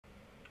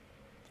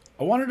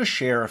I wanted to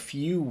share a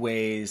few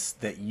ways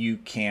that you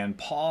can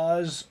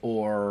pause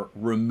or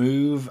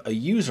remove a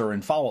user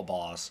in Follow Up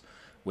Boss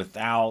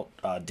without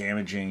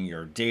damaging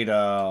your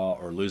data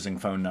or losing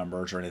phone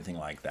numbers or anything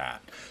like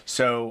that.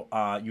 So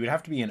you would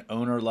have to be an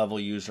owner level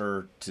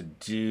user to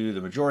do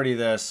the majority of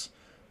this,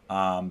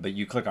 but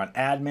you click on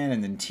admin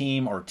and then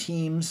team or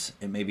teams.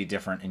 It may be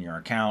different in your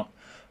account.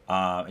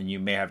 And you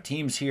may have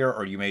teams here,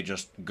 or you may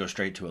just go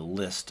straight to a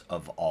list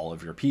of all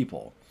of your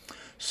people.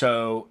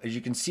 So as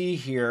you can see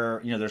here,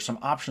 there's some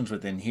options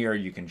within here.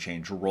 You can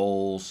change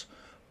roles.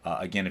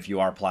 Again, if you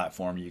are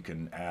platform, you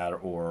can add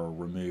or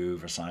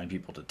remove, assign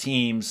people to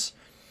teams.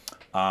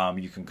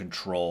 You can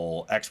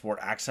control export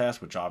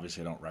access, which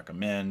obviously I don't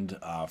recommend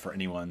for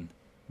anyone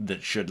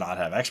that should not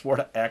have export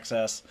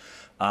access.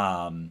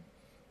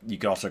 You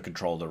can also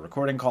control the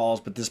recording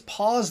calls, but this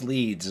pause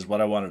leads is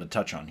what I wanted to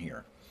touch on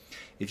here.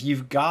 If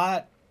you've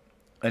got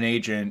an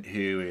agent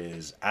who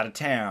is out of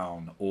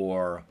town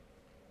or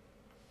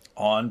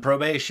on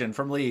probation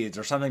from leads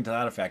or something to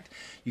that effect,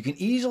 you can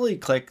easily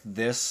click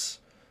this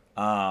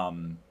pause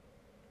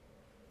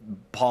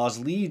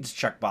leads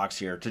checkbox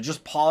here to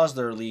just pause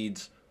their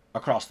leads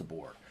across the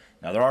board.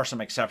 Now, there are some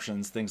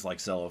exceptions. Things like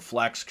Zello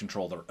Flex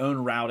control their own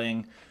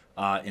routing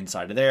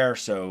inside of there,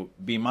 so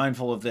be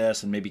mindful of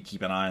this and maybe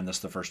keep an eye on this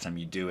the first time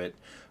you do it.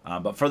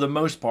 But for the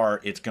most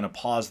part, it's going to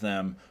pause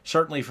them,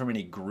 certainly from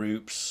any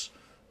groups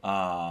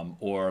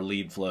or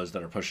lead flows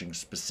that are pushing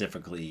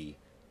specifically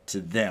to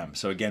them.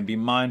 So again, be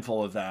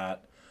mindful of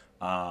that,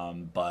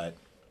 but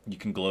you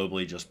can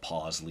globally just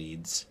pause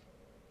leads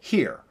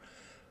here.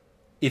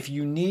 If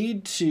you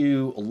need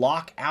to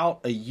lock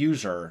out a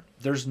user,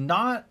 there's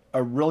not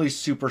a really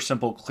super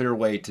simple, clear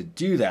way to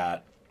do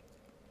that.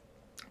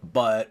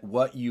 But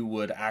what we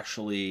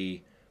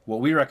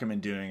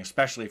recommend doing,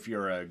 especially if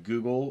you're a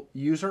Google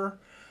user,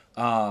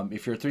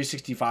 if you're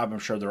 365, I'm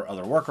sure there are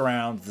other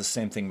workarounds. The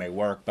same thing may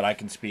work, but I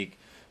can speak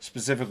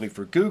specifically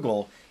for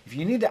Google. If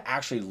you need to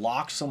actually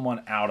lock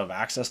someone out of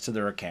access to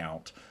their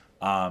account,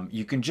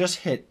 you can just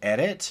hit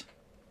edit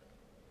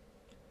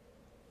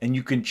and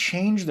you can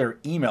change their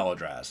email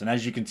address. And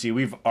as you can see,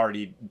 we've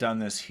already done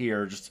this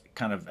here just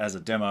kind of as a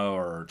demo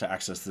or to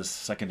access this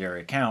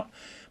secondary account.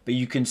 But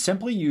you can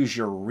simply use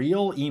your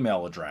real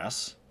email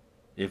address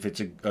if it's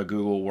a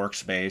Google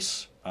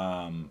Workspace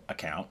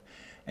account,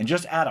 and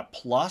just add a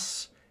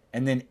plus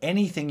and then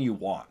anything you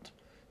want.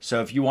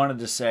 So if you wanted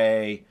to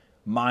say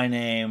my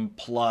name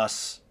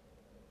plus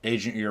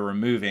agent you're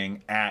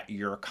removing at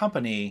your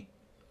company,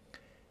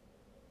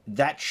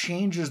 that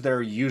changes their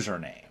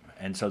username.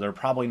 And so they're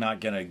probably not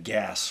going to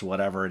guess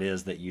whatever it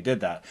is that you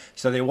did that.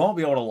 So they won't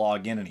be able to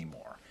log in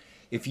anymore.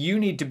 If you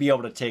need to be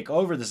able to take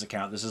over this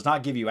account, this does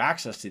not give you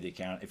access to the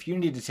account. If you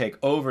need to take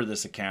over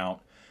this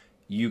account,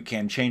 you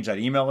can change that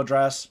email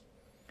address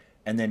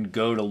and then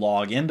go to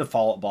log into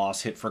Follow Up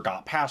Boss, hit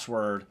forgot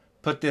password,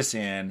 put this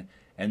in,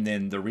 and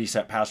then the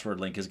reset password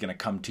link is going to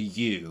come to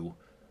you.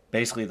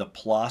 Basically, the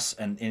plus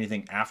and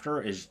anything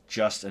after is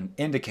just an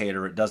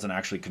indicator. It doesn't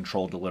actually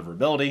control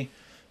deliverability.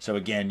 So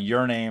again,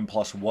 your name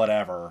plus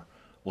whatever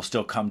will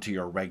still come to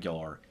your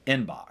regular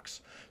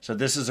inbox. So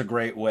this is a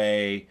great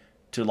way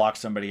to lock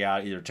somebody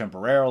out either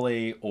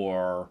temporarily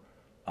or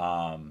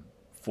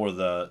for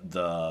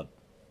the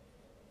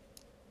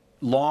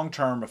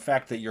long-term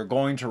effect that you're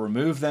going to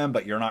remove them,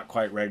 but you're not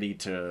quite ready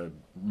to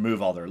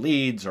remove all their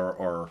leads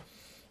or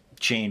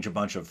change a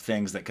bunch of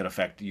things that could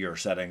affect your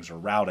settings or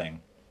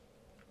routing.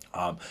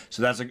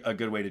 So that's a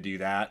good way to do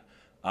that.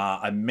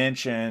 I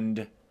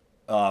mentioned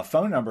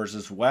phone numbers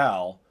as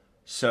well.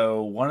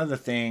 So one of the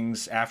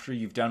things after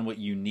you've done what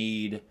you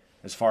need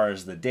as far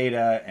as the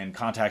data and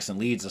contacts and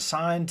leads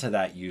assigned to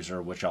that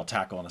user, which I'll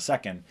tackle in a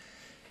second,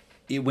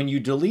 when you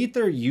delete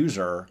their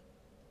user,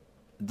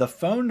 the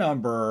phone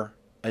number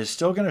is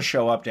still going to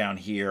show up down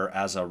here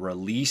as a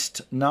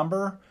released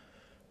number.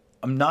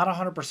 I'm not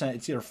 100%.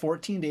 It's either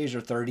 14 days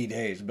or 30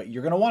 days, but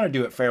you're going to want to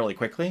do it fairly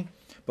quickly.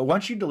 But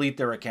once you delete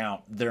their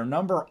account, their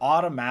number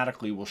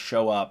automatically will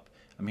show up.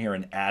 I'm here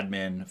in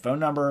admin phone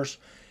numbers.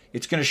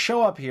 It's going to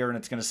show up here and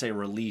it's going to say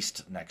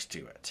released next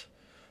to it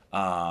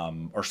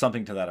or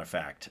something to that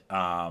effect.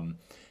 And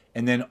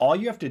then all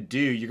you have to do,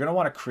 you're going to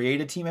want to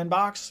create a team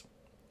inbox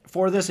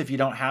for this. If you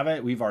don't have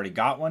it, we've already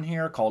got one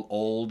here called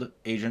Old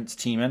Agents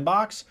Team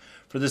Inbox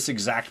for this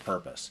exact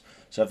purpose.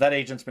 So if that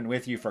agent's been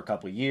with you for a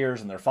couple of years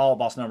and their Follow Up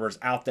Boss number is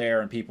out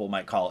there and people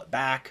might call it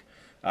back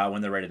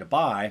when they're ready to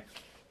buy,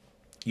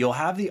 you'll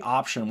have the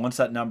option once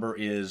that number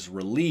is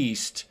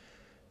released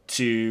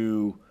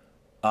to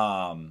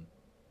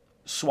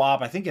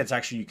swap. I think it's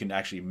actually, you can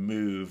actually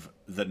move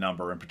the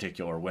number in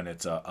particular when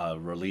it's a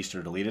released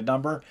or deleted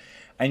number,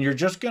 and you're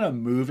just going to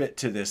move it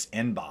to this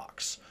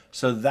inbox.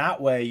 So that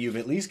way you've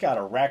at least got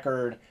a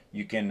record.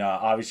 You can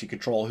obviously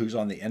control who's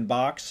on the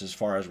inbox as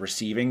far as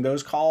receiving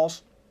those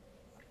calls,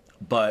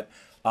 but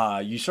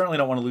you certainly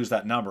don't want to lose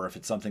that number if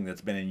it's something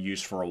that's been in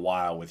use for a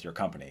while with your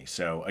company.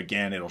 So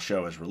again, it'll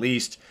show as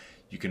released.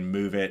 You can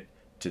move it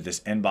to this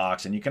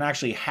inbox, and you can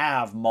actually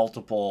have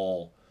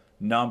multiple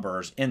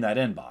numbers in that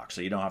inbox.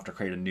 So you don't have to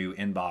create a new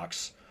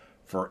inbox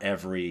for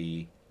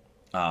every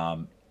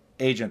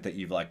agent that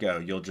you've let go,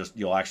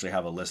 you'll actually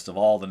have a list of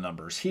all the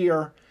numbers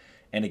here.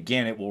 And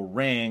again, it will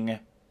ring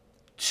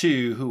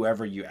to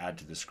whoever you add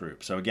to this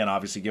group. So again,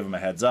 obviously give them a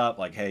heads up,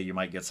 like, hey, you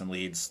might get some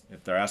leads.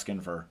 If they're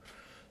asking for,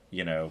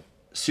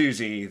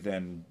 Susie,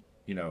 then,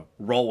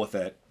 roll with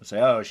it. Say,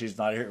 oh, she's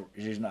not here,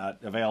 she's not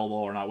available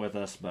or not with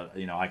us, but,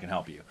 I can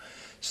help you.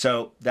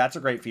 So that's a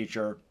great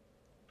feature.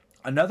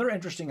 Another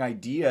interesting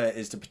idea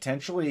is to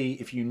potentially,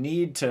 if you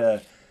need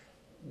to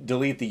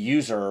delete the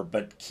user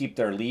but keep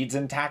their leads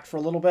intact for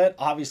a little bit,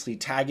 obviously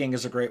tagging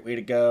is a great way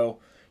to go.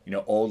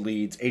 Old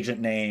leads, agent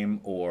name,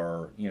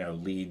 or,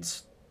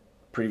 leads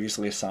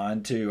previously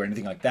assigned to, or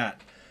anything like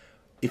that.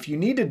 If you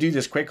need to do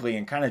this quickly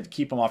and kind of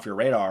keep them off your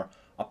radar,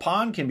 a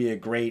pond can be a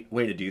great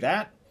way to do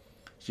that.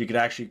 So you could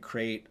actually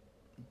create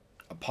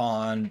a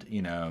pond,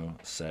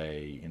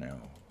 say,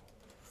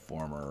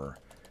 former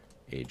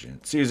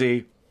agent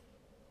Susie,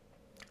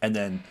 and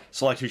then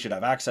select who should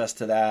have access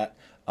to that.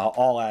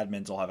 All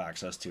admins will have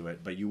access to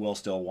it, but you will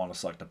still want to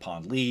select a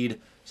pond lead.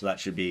 So that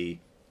should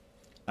be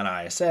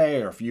an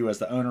ISA, or if you as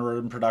the owner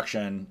in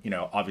production,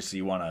 obviously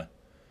you want to,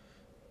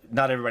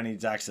 not everybody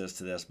needs access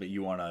to this, but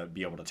you want to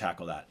be able to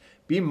tackle that.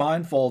 Be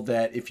mindful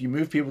that if you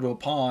move people to a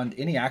pond,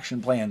 any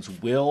action plans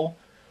will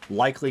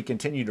likely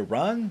continue to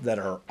run that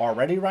are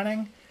already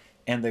running,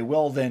 and they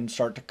will then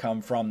start to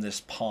come from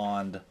this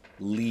pond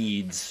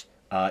leads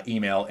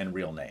email and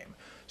real name.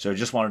 So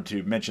just wanted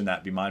to mention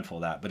that, be mindful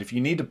of that. But if you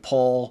need to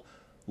pull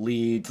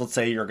leads, let's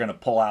say you're going to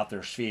pull out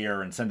their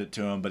sphere and send it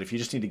to them, but if you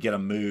just need to get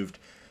them moved,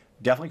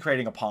 definitely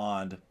creating a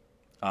pond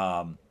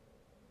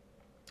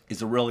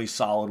is a really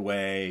solid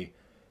way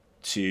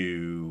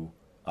to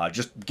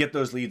just get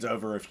those leads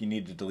over if you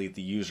need to delete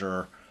the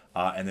user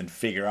and then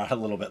figure out a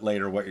little bit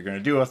later what you're going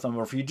to do with them,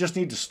 or if you just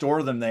need to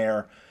store them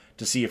there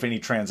to see if any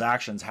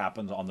transactions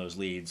happen on those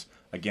leads.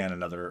 Again,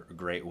 another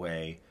great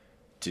way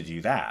to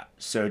do that.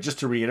 So just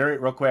to reiterate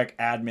real quick,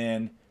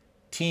 admin,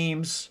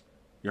 teams,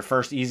 your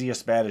first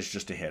easiest bet is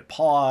just to hit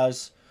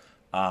pause.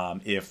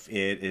 If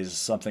it is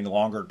something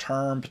longer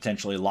term,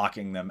 potentially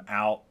locking them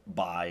out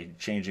by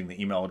changing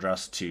the email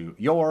address to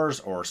yours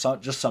or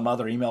just some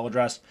other email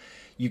address.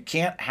 You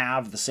can't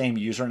have the same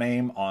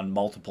username on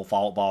multiple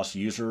Follow Up Boss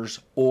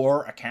users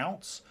or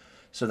accounts.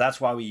 So that's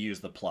why we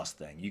use the plus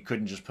thing. You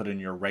couldn't just put in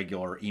your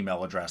regular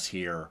email address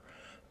here.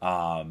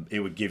 It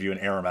would give you an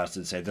error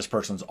message say this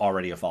person's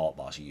already a Follow Up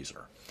Boss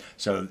user.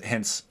 So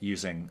hence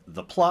using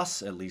the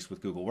plus, at least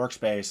with Google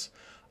Workspace.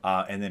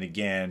 And then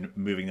again,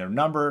 moving their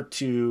number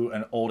to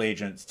an old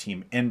agent's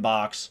team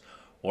inbox,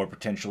 or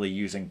potentially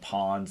using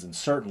ponds and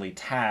certainly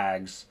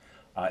tags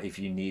if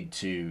you need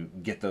to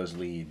get those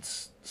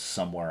leads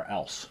somewhere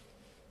else.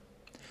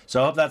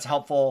 So I hope that's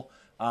helpful.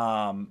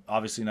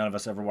 Obviously, none of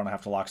us ever want to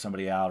have to lock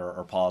somebody out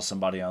or pause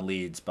somebody on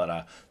leads,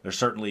 but there's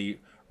certainly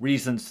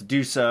reasons to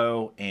do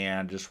so,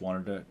 and just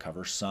wanted to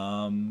cover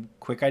some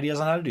quick ideas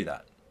on how to do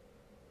that.